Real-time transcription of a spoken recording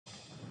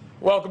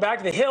Welcome back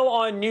to the Hill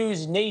on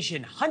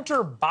NewsNation.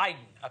 Hunter Biden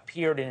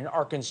appeared in an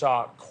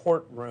Arkansas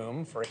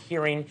courtroom for a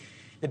hearing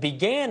that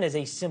began as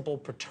a simple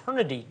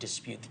paternity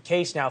dispute. The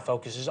case now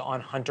focuses on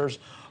Hunter's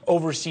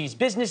overseas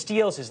business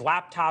deals, his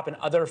laptop, and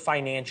other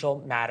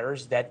financial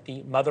matters that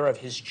the mother of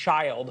his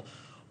child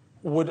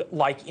would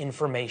like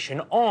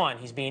information on.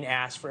 He's being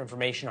asked for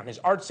information on his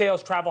art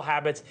sales, travel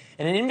habits,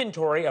 and an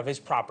inventory of his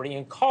property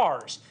and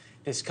cars.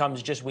 This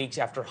comes just weeks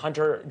after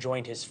Hunter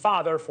joined his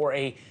father for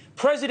a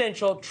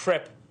presidential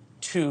trip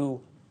to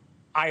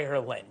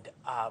Ireland.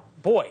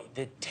 Boy,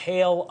 the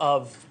tale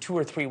of 2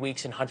 or 3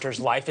 weeks in Hunter's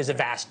life is a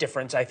vast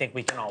difference. I think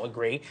we can all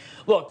agree.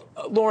 Look,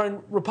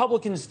 Lauren,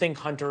 Republicans think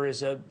Hunter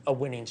is a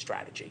winning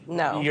strategy.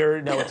 No.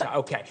 No, it's not.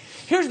 Okay.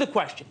 Here's the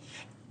question.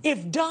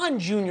 If Don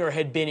Jr.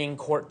 had been in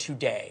court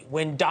today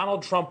when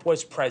Donald Trump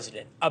was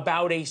president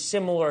about a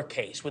similar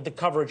case, would the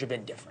coverage have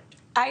been different?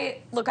 I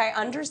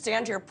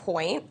understand your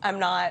point. I'm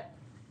not,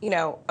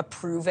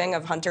 approving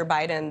of Hunter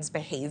Biden's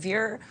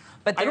behavior.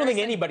 But I don't think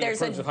anybody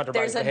approves of Hunter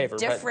Biden's behavior.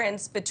 There's a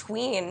difference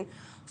between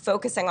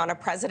focusing on a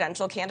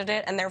presidential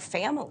candidate and their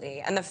family.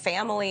 And the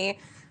family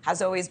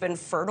has always been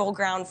fertile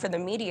ground for the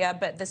media,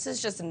 but this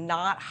is just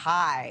not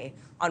high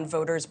on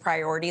voters'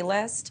 priority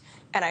list.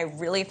 And I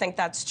really think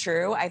that's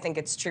true. I think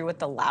it's true with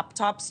the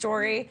laptop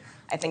story.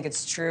 I think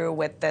it's true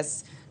with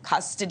this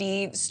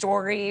custody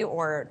story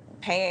or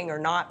paying or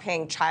not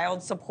paying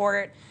child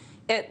support.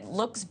 It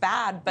looks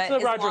bad, but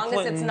as long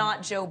as it's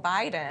not Joe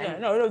Biden,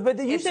 yeah, but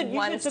you said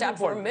one step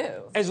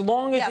removed. As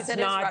long as yes, it's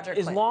not, Roger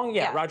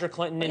Clinton. Roger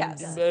Clinton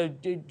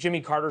and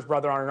Jimmy Carter's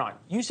brother, on and on.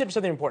 You said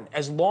something important.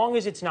 As long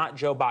as it's not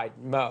Joe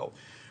Biden, Mo,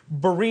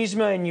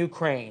 Burisma in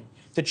Ukraine,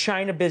 the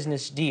China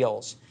business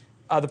deals,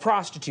 the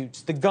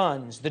prostitutes, the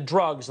guns, the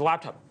drugs, the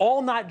laptop,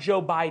 all not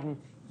Joe Biden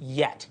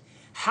yet.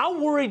 How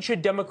worried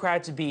should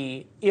Democrats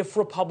be if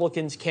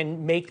Republicans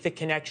can make the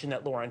connection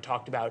that Lauren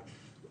talked about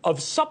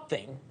of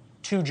something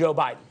to Joe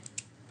Biden?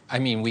 I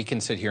mean, we can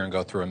sit here and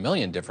go through a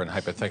million different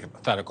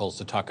hypotheticals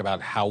to talk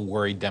about how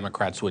worried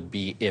Democrats would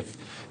be if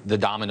the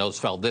dominoes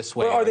fell this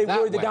way. Or are they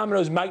worried the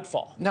dominoes might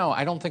fall? No,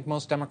 I don't think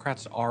most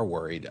Democrats are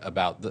worried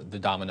about the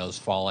dominoes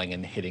falling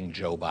and hitting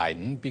Joe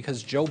Biden,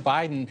 because Joe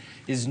Biden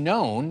is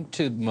known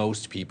to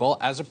most people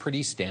as a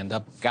pretty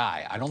stand-up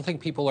guy. I don't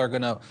think people are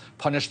going to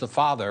punish the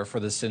father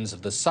for the sins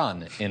of the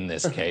son in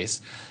this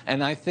case.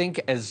 And I think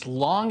as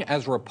long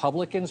as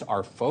Republicans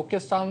are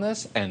focused on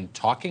this and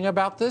talking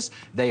about this,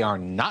 they are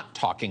not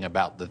talking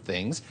about the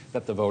things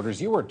that the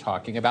voters you were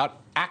talking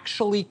about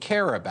actually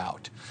care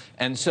about.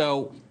 And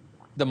so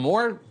the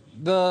more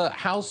the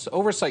House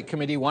Oversight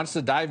Committee wants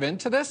to dive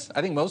into this,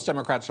 I think most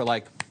Democrats are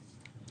like,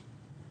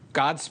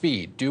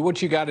 Godspeed, do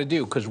what you got to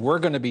do, because we're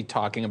going to be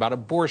talking about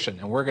abortion,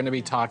 and we're going to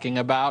be talking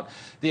about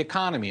the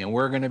economy, and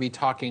we're going to be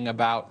talking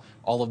about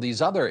all of these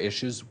other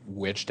issues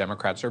which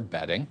Democrats are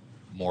betting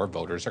more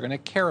voters are going to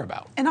care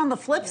about. And on the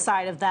flip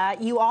side of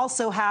that, you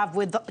also have,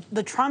 with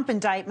the Trump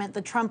indictment,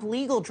 the Trump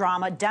legal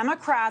drama,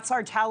 Democrats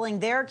are telling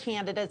their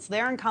candidates,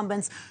 their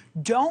incumbents,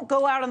 don't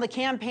go out on the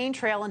campaign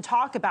trail and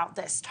talk about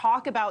this.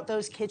 Talk about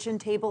those kitchen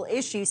table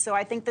issues. So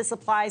I think this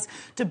applies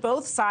to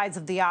both sides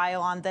of the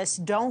aisle on this.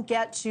 Don't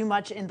get too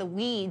much in the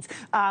weeds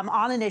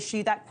on an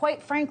issue that,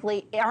 quite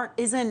frankly,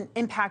 isn't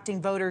impacting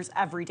voters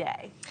every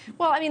day.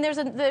 Well, I mean, there's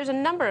a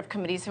number of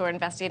committees who are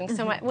investigating.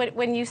 So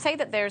when you say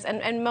that there's,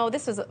 and Mo,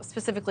 this is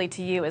specifically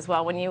to you as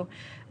well, when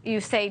you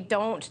say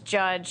don't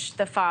judge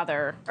the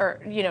father or,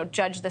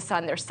 judge the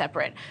son, they're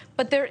separate.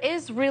 But there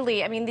is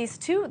really, I mean, these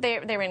two,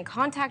 they're in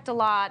contact a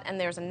lot, and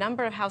there's a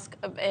number of House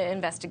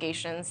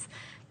investigations.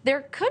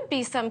 There could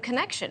be some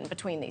connection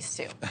between these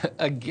two.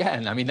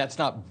 Again, I mean, that's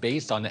not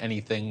based on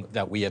anything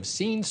that we have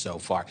seen so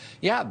far.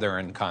 Yeah, they're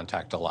in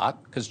contact a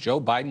lot because Joe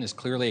Biden is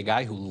clearly a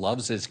guy who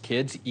loves his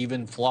kids,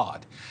 even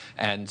flawed.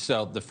 And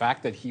so the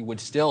fact that he would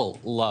still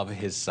love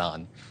his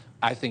son,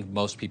 I think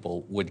most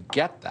people would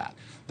get that.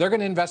 They're going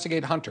to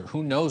investigate Hunter.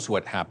 Who knows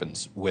what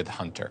happens with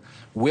Hunter?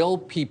 Will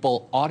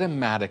people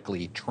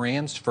automatically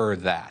transfer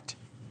that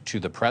to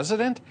the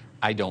president?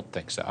 I don't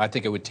think so. I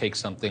think it would take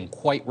something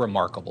quite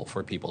remarkable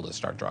for people to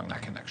start drawing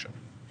that connection.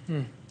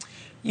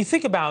 You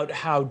think about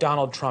how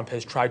Donald Trump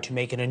has tried to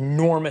make an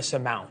enormous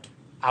amount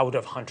out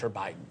of Hunter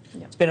Biden.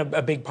 Yeah. It's been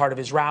a big part of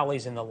his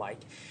rallies and the like.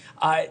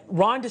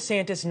 Ron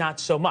DeSantis, not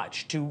so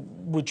much, to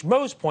which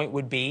Mo's point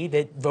would be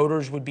that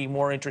voters would be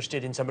more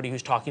interested in somebody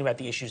who's talking about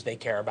the issues they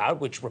care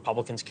about, which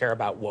Republicans care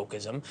about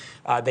wokeism.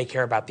 They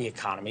care about the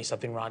economy,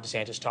 something Ron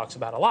DeSantis talks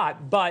about a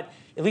lot. But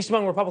at least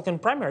among Republican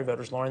primary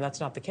voters, Lauren, that's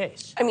not the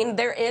case. I mean,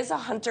 there is a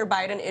Hunter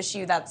Biden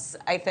issue that's,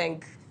 I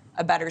think,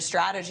 a better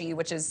strategy,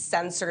 which is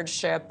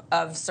censorship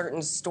of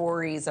certain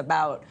stories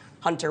about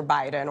Hunter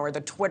Biden or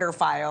the Twitter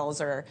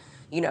files or,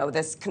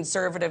 this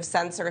conservative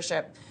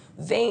censorship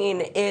vein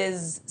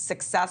is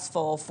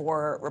successful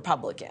for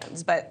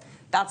Republicans, but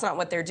that's not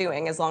what they're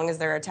doing. As long as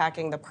they're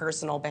attacking the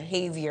personal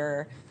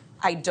behavior,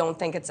 I don't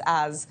think it's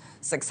as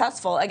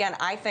successful. Again,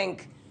 I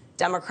think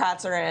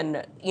Democrats are in,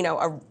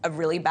 a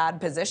really bad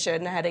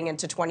position heading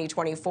into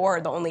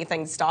 2024. The only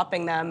thing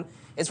stopping them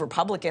is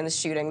Republicans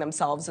shooting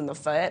themselves in the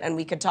foot. And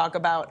we could talk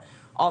about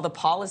all the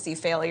policy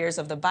failures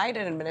of the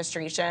Biden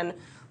administration.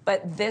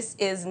 But this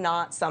is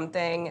not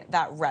something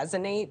that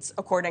resonates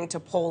according to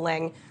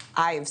polling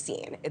I've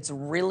seen. It's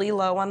really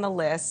low on the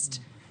list.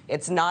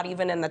 It's not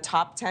even in the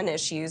top 10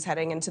 issues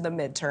heading into the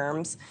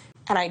midterms.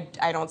 And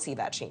I don't see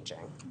that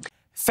changing.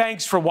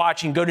 Thanks for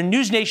watching. Go to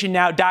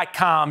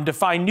newsnationnow.com to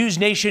find News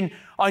Nation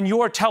on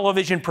your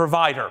television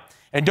provider.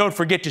 And don't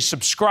forget to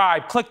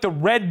subscribe. Click the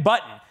red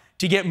button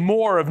to get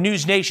more of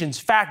News Nation's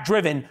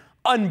fact-driven,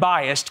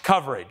 unbiased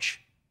coverage.